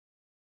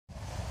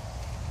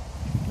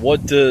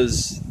What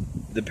does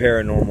the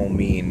paranormal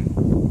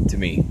mean to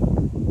me?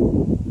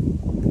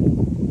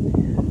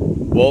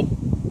 Well,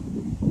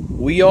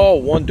 we all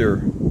wonder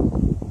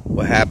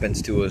what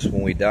happens to us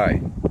when we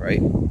die,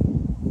 right?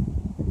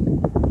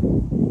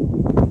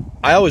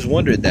 I always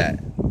wondered that,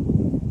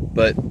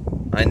 but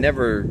I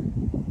never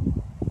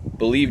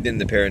believed in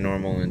the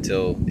paranormal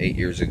until 8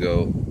 years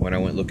ago when I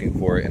went looking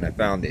for it and I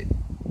found it.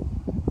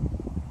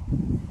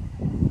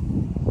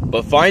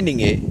 But finding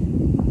it,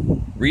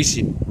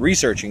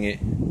 researching it,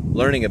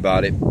 learning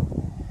about it,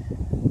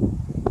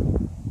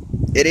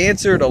 it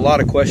answered a lot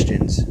of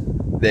questions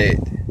that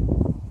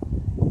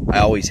I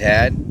always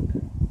had.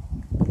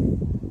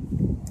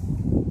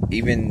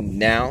 Even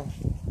now,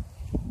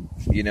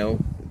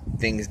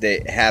 things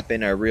that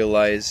happen, I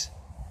realize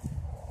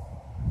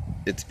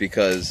it's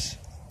because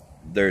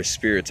there's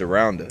spirits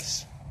around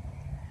us.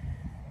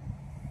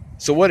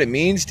 So what it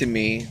means to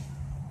me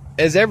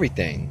is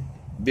everything,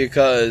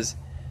 because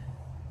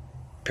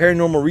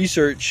paranormal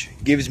research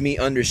gives me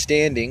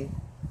understanding,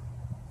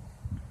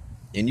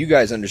 and you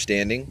guys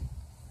understanding,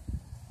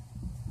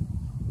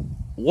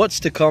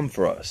 what's to come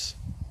for us.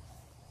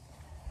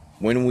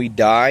 When we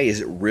die,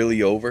 is it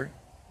really over?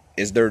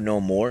 Is there no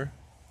more?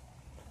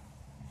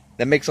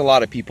 That makes a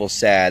lot of people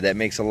sad. That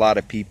makes a lot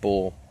of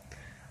people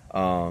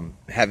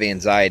have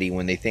anxiety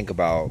when they think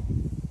about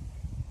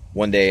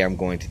one day I'm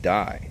going to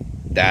die.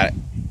 That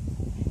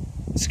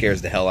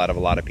scares the hell out of a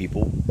lot of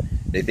people.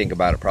 They think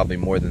about it probably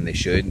more than they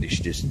should. They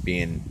should just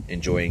be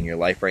enjoying your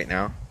life right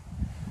now.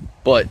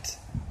 But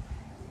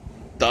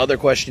the other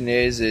question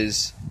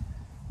is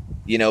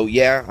I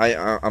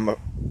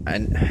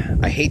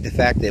hate the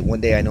fact that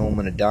one day I know I'm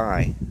going to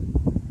die.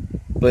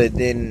 But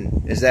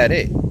then, is that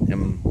it?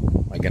 Am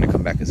I going to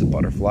come back as a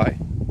butterfly?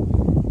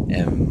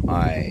 Am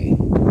I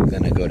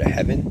going to go to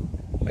heaven?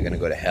 Am I going to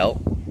go to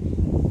hell?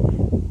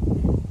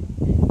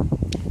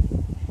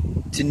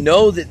 To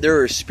know that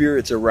there are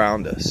spirits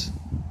around us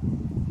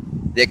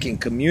that can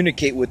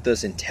communicate with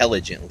us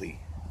intelligently,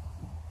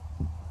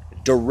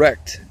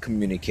 direct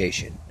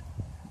communication,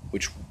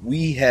 which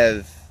we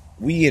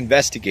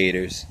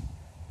investigators,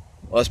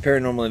 us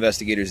paranormal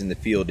investigators in the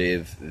field,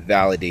 have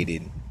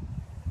validated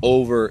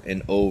over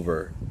and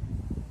over.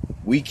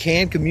 We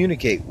can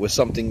communicate with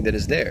something that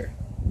is there.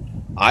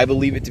 I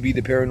believe it to be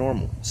the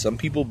paranormal. Some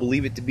people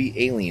believe it to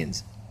be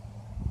aliens.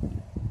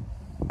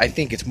 I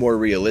think it's more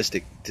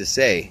realistic to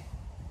say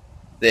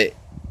that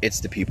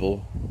it's the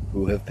people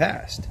who have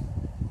passed.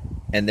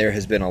 And there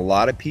has been a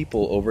lot of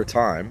people over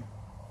time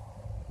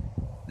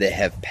that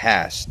have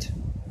passed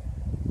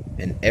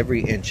in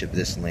every inch of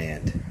this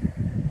land,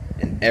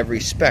 in every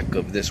speck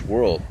of this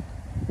world,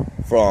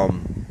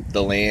 from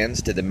the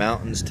lands to the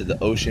mountains to the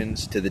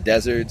oceans to the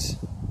deserts.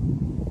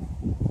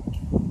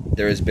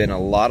 There has been a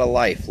lot of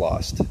life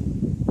lost.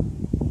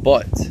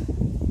 But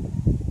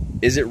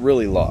is it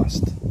really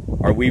lost?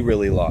 Are we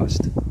really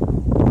lost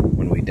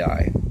when we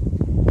die?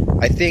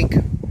 I think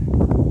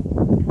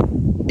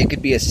it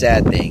could be a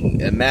sad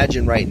thing.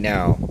 Imagine right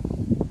now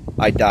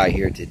I die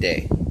here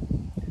today,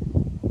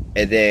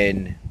 and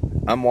then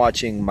I'm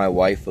watching my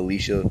wife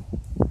Alicia,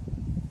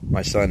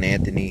 my son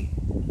Anthony,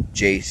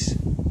 Jace,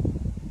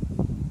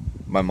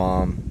 my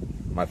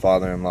mom, my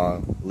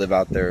father-in-law live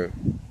out their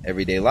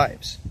everyday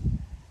lives.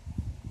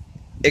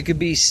 It could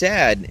be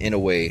sad in a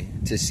way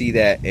to see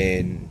that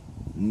and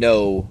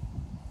know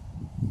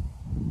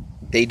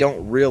they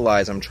don't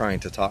realize I'm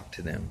trying to talk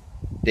to them.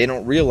 They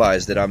don't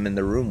realize that I'm in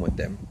the room with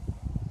them.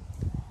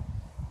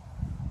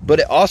 But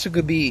it also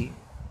could be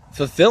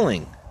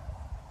fulfilling.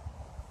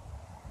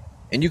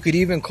 And you could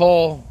even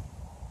call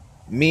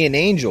me an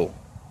angel,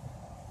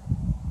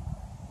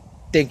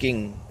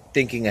 thinking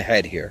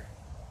ahead here.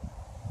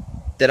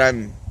 That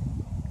I'm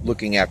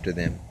looking after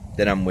them,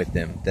 that I'm with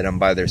them, that I'm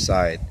by their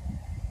side.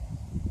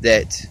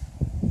 That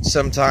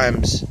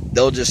sometimes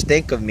they'll just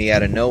think of me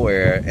out of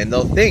nowhere and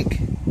they'll think,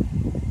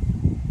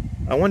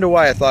 I wonder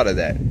why I thought of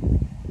that.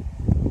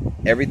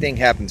 Everything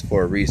happens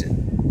for a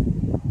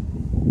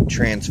reason.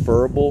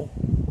 Transferable,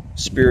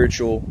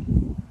 spiritual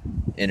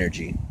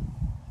energy.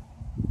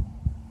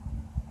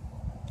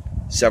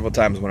 Several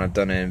times when I've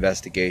done an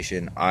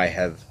investigation, I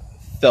have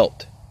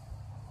felt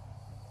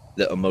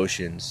the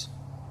emotions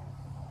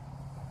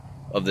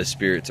of the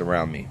spirits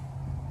around me.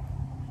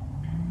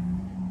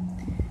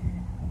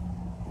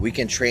 We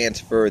can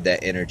transfer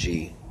that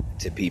energy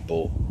to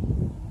people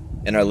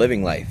in our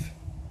living life.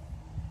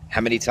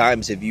 How many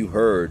times have you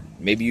heard,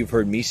 maybe you've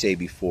heard me say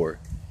before,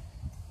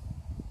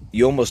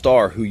 you almost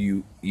are who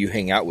you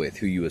hang out with,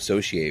 who you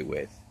associate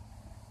with.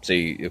 So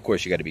of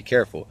course you got to be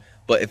careful.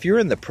 But if you're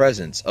in the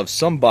presence of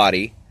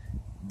somebody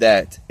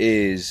that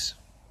is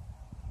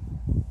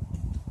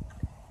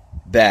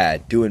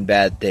bad, doing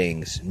bad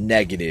things,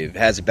 negative,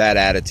 has a bad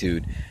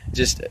attitude,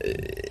 just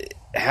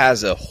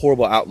has a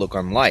horrible outlook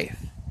on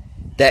life,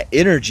 that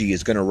energy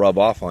is going to rub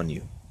off on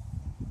you.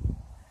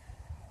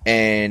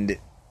 And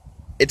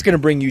it's going to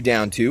bring you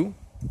down too.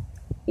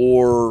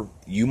 Or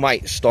you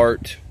might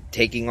start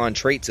taking on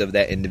traits of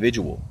that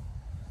individual.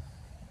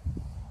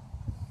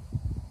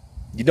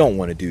 You don't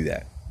want to do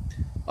that.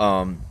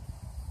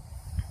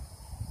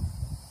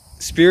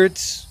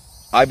 Spirits,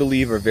 I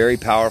believe, are very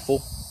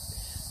powerful.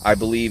 I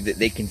believe that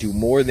they can do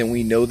more than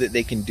we know that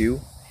they can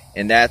do.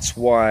 And that's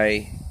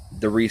why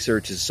the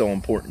research is so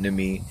important to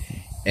me.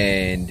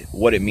 And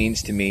what it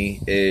means to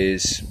me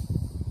is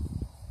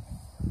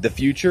the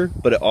future,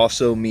 but it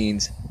also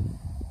means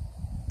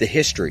the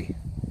history.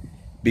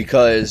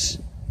 Because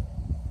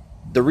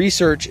the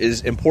research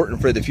is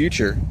important for the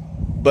future,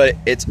 but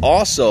it's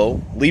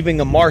also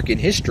leaving a mark in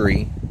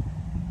history,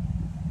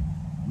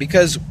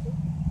 because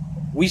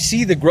we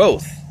see the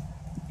growth.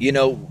 You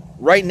know,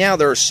 right now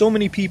there are so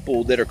many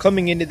people that are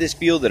coming into this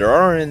field, that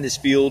are in this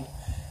field,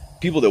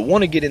 people that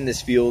want to get in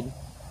this field,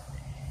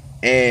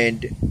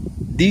 and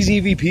these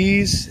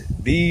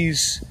EVPs,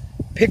 these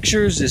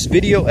pictures, this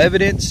video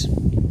evidence,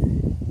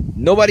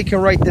 nobody can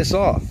write this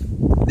off.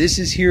 This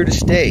is here to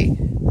stay.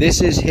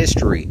 This is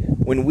history.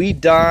 When we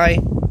die,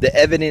 the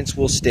evidence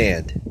will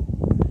stand.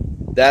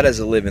 That is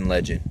a living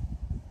legend.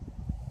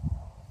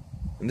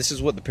 And this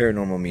is what the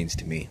paranormal means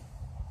to me.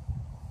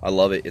 I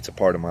love it. It's a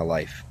part of my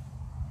life.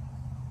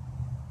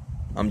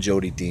 I'm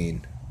Jody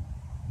Dean,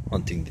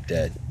 Hunting the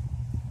Dead.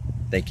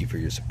 Thank you for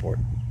your support.